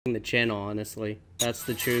the channel, honestly. That's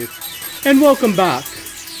the truth. And welcome back.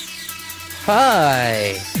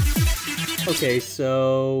 Hi. Okay,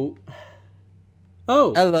 so...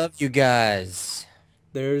 Oh! I love you guys.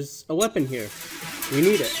 There's a weapon here. We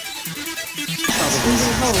need it. We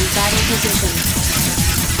will hold battle position.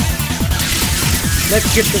 Let's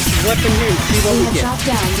get this weapon here and see what we have get. shot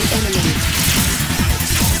down the enemy.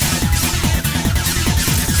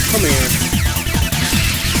 Come here.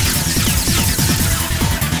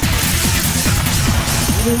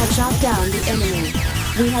 We have shot down the enemy.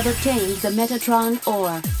 We have obtained the Metatron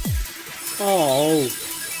ore. Oh.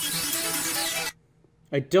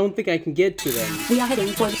 I don't think I can get to them. We are heading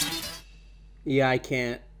for... Yeah, I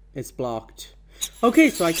can't. It's blocked.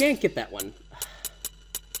 Okay, so I can't get that one.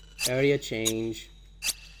 Area change.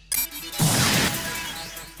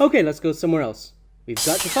 Okay, let's go somewhere else. We've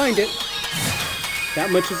got to find it.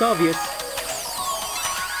 That much is obvious.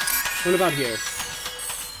 What about here?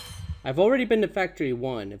 I've already been to Factory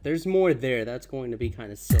 1. If there's more there, that's going to be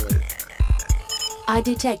kind of silly. I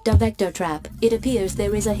detect a vector trap. It appears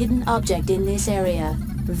there is a hidden object in this area.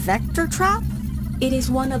 Vector trap? It is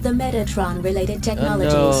one of the Metatron-related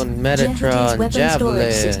technologies. Unknown Metatron Jehuti's weapon javelin.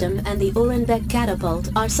 storage system and the Urenbeck catapult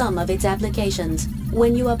are some of its applications.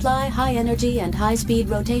 When you apply high-energy and high-speed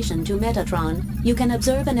rotation to Metatron, you can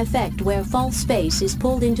observe an effect where false space is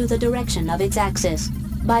pulled into the direction of its axis.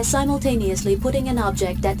 By simultaneously putting an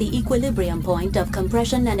object at the equilibrium point of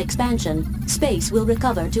compression and expansion, space will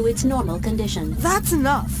recover to its normal condition. That's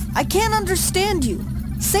enough. I can't understand you.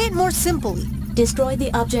 Say it more simply. Destroy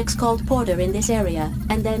the objects called Porter in this area,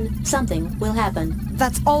 and then something will happen.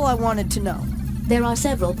 That's all I wanted to know. There are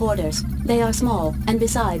several Porters. They are small, and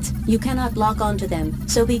besides, you cannot lock onto them,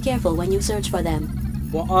 so be careful when you search for them.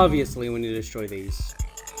 Well, obviously when you destroy these.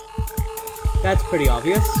 That's pretty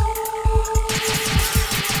obvious.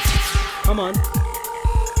 Come on. Do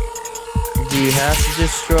you have to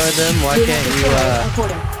destroy them? Why can't you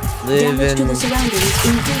live Damage to in the surroundings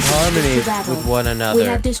increases harmony the battle. with one We another?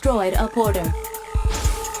 have destroyed a Porter.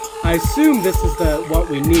 I assume this is what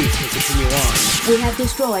we need to continue on. We have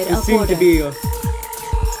destroyed It a seemed Porter. to be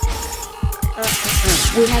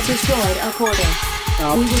We have destroyed a Porter.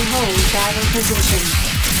 We will hold battle position.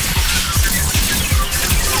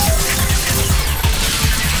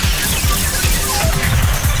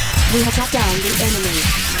 We have shot down the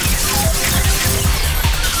enemy.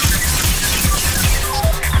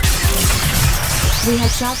 We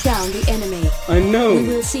have shot down the enemy. unknown.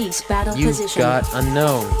 We will cease battle You position. got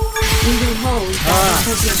unknown. We will hold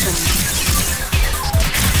battle position.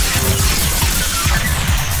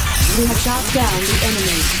 We have shot down the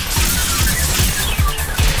enemy.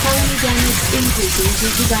 Colony damage increasing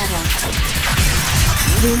due to battle.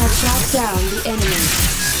 We have shot down the enemy.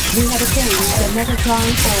 We have obtained the Metatron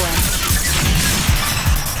ore.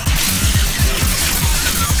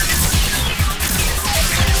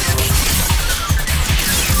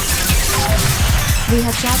 We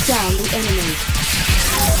have shot down the enemy.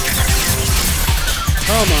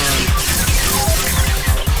 Come on.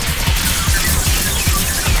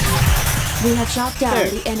 We have shot down There.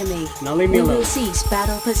 the enemy. Now leave me We will alone. cease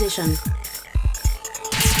battle position.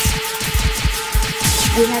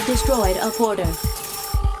 We have destroyed a Porter.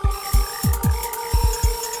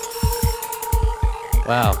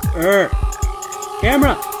 Wow.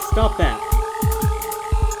 Camera! Stop that.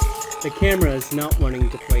 The camera is not wanting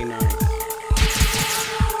to play nice.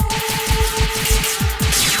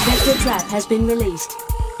 Vector trap has been released.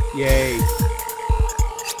 Yay.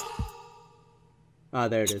 Ah,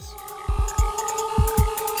 there it is.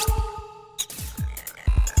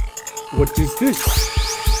 What is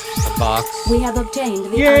this? A box. We have obtained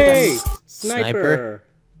the Yay! items. Sniper.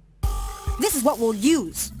 This is what we'll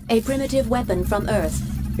use. A primitive weapon from Earth.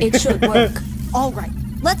 It should work. All right,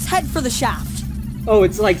 let's head for the shaft. Oh,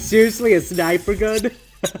 it's like seriously a sniper gun?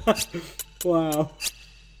 Wow.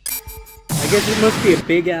 I guess it must be a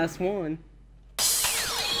big ass one.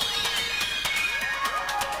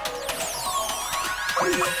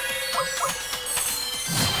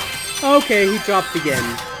 Okay, he dropped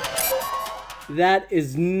again. That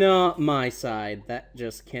is not my side. That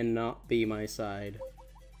just cannot be my side.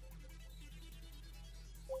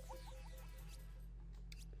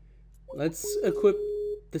 Let's equip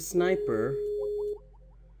the sniper.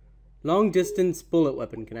 Long distance bullet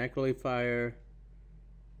weapon can accurately fire.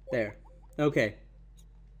 There. Okay.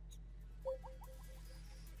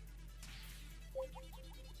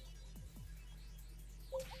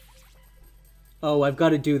 Oh, I've got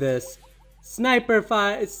to do this. Sniper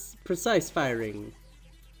fire, precise firing.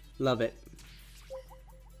 Love it.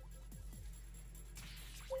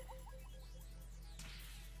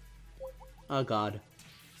 Oh god.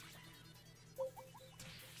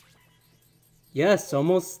 Yes,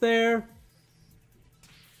 almost there.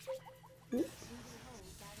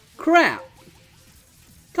 Crap!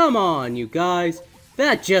 Come on, you guys.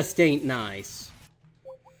 That just ain't nice.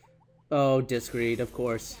 Oh, Discreet, of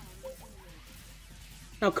course.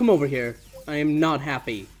 Now come over here. I am not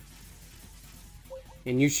happy.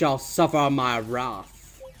 And you shall suffer my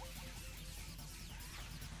wrath.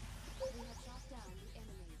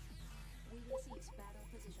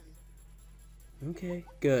 Okay,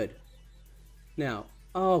 good. Now,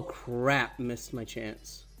 oh crap, missed my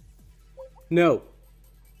chance. No.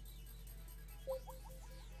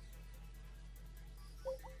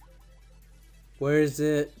 Where is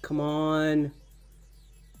it? Come on.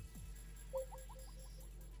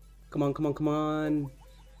 Come on, come on, come on.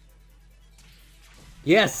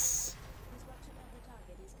 Yes!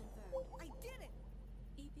 I did it!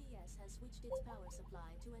 EPS has switched its power supply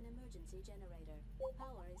to an emergency generator.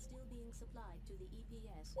 Power is still being supplied to the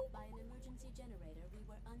EPS by an emergency generator we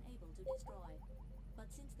were unable to destroy. But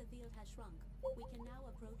since the field has shrunk, we can now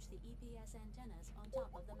approach the EPS antennas on top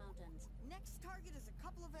of the mountains. Next target is a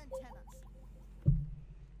couple of antennas.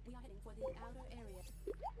 We are heading for the outer area.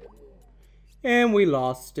 And we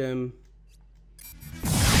lost him.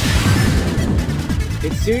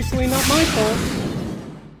 It's seriously not my fault.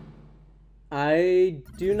 I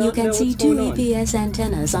do not know You can what's see two going on. EPS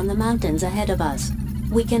antennas on the mountains ahead of us.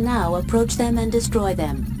 We can now approach them and destroy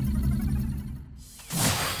them.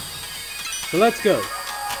 So let's go.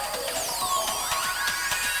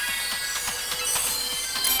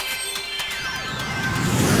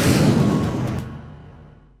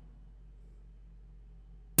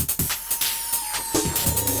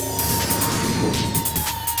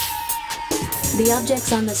 The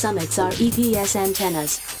objects on the summits are EPS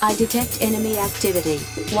antennas. I detect enemy activity.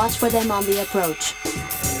 Watch for them on the approach.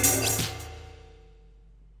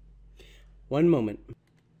 One moment.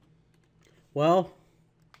 Well,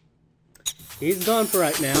 he's gone for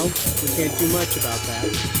right now. We can't do much about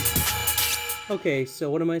that. Okay, so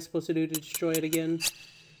what am I supposed to do to destroy it again?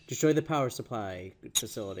 Destroy the power supply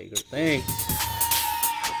facility. Good, thanks.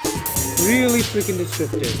 Really freaking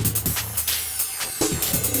descriptive.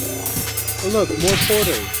 Oh look, more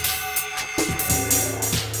porters.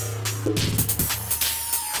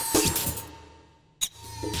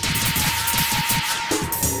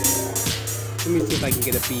 Let me see if I can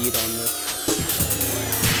get a bead on this.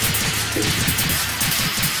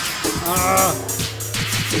 Ah!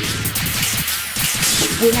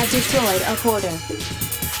 We have destroyed a porter.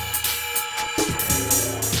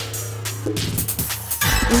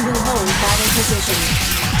 We will hold battle position.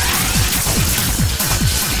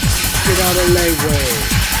 Get out of the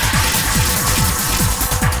way.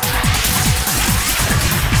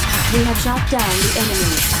 We have shot down the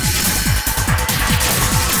enemy.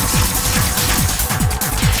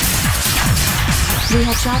 We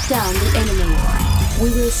have shot down the enemy. We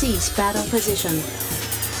will cease battle position.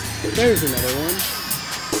 There's another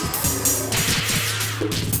one.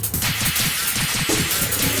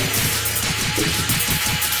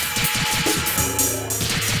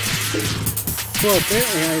 Well,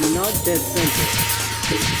 apparently I'm not dead center.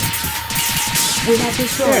 We have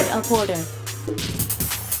destroyed There. a porter.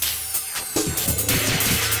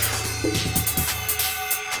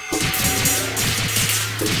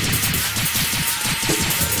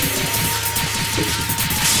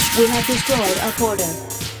 We have destroyed a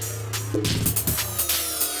porter.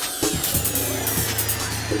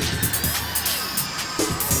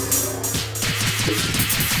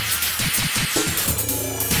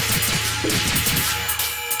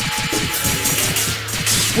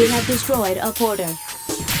 We have destroyed a porter.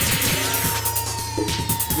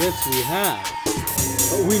 Yes, we have.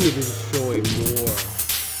 But we need to destroy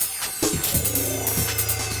more.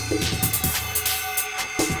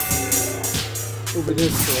 Over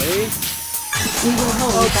this way. We will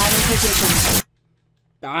hold battle position.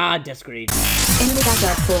 Ah, discreet. Enemy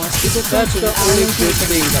backup force is That's approaching the our only good location.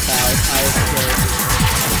 thing about ISO.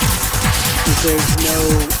 There's no,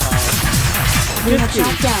 We have discreet.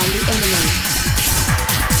 shot down the enemy.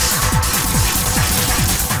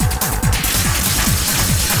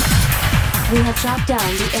 We have shot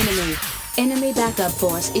down the enemy. Enemy backup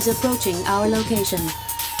force is approaching our location.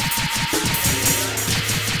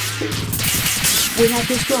 We have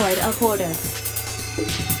destroyed a porter.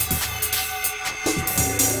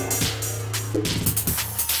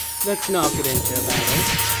 Let's not get into a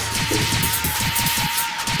battle.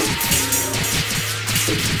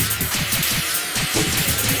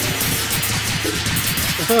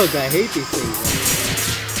 Oh, I hate these things.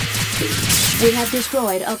 We have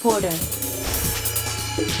destroyed a porter.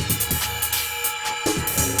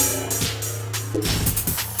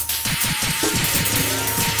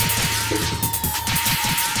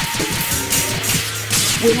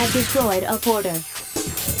 We have destroyed a porter.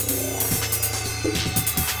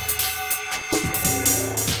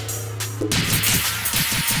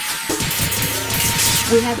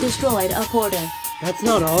 We have destroyed a porter. That's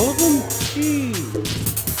not all of them? Jeez.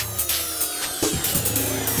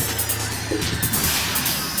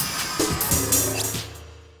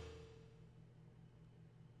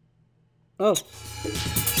 Oh.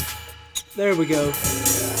 There we go.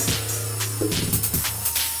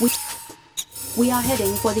 We are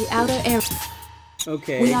heading for the outer area.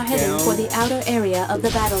 Okay, We are heading down. for the outer area of the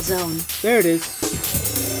battle zone. There it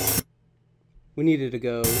is. We needed to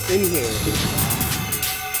go in here.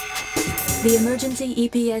 The emergency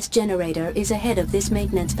EPS generator is ahead of this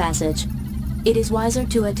maintenance passage. It is wiser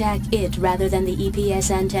to attack it rather than the EPS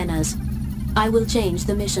antennas. I will change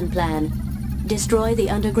the mission plan. Destroy the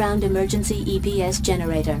underground emergency EPS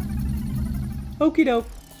generator. Okie doke.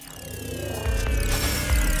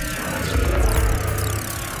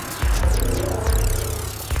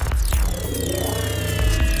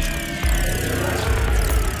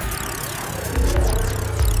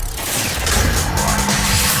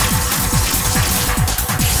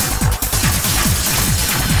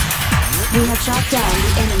 We have shot down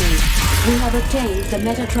the enemy. We have obtained the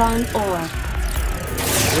Metatron ore.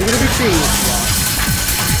 We're gonna be seeing this stuff.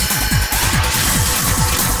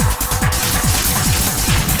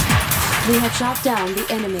 We have shot down the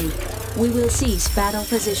enemy. We will cease battle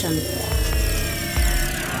position.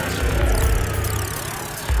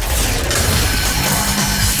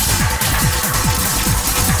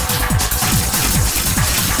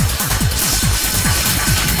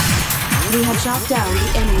 We have shot down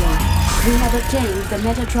the enemy. We have obtained the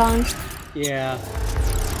Metatron. Yeah.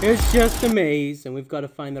 It's just a maze, and we've got to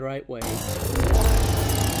find the right way.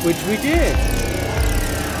 Which we did.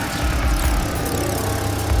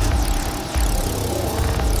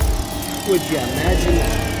 Would you imagine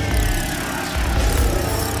that?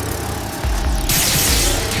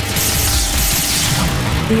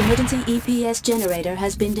 The emergency EPS generator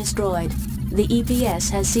has been destroyed. The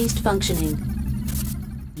EPS has ceased functioning.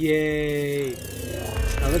 Yay.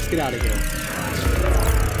 Now let's get out of here.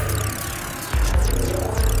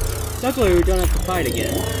 Luckily we don't have to fight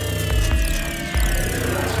again.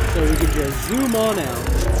 So we can just zoom on out.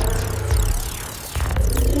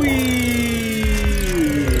 Whee!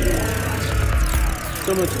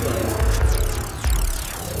 So much fun.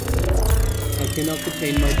 I cannot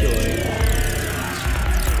contain my joy.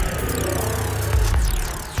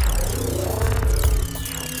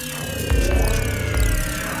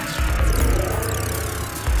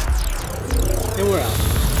 And we're out.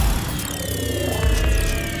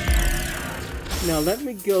 Now let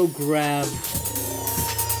me go grab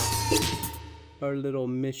our little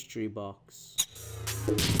mystery box.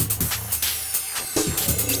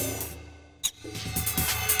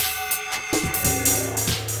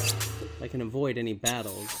 I can avoid any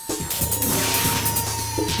battles.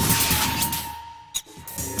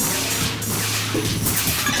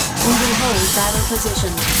 We will hold battle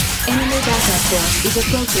position. Enemy backup force is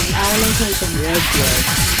approaching our location. Yes, yes.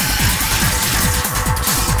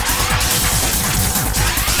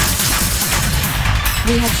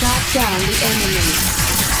 We have shot down the enemy.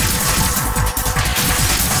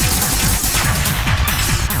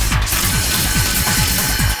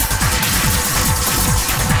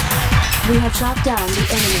 We have shot down the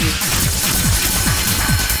enemy.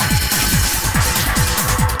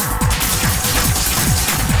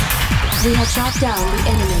 We have shot down the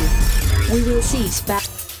enemy. We will cease back.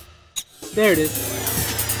 There it is.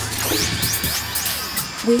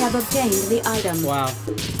 We have obtained the item. Wow.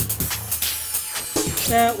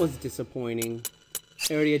 That was disappointing.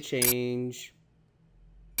 Area change.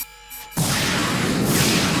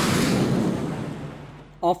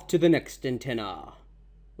 Off to the next antenna,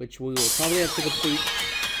 which we will probably have to complete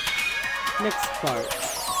next part.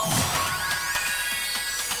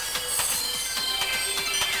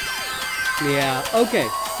 Yeah, okay,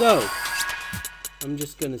 so I'm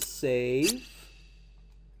just gonna save.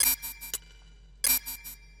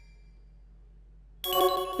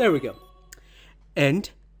 There we go. And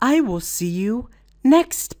I will see you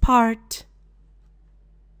next part.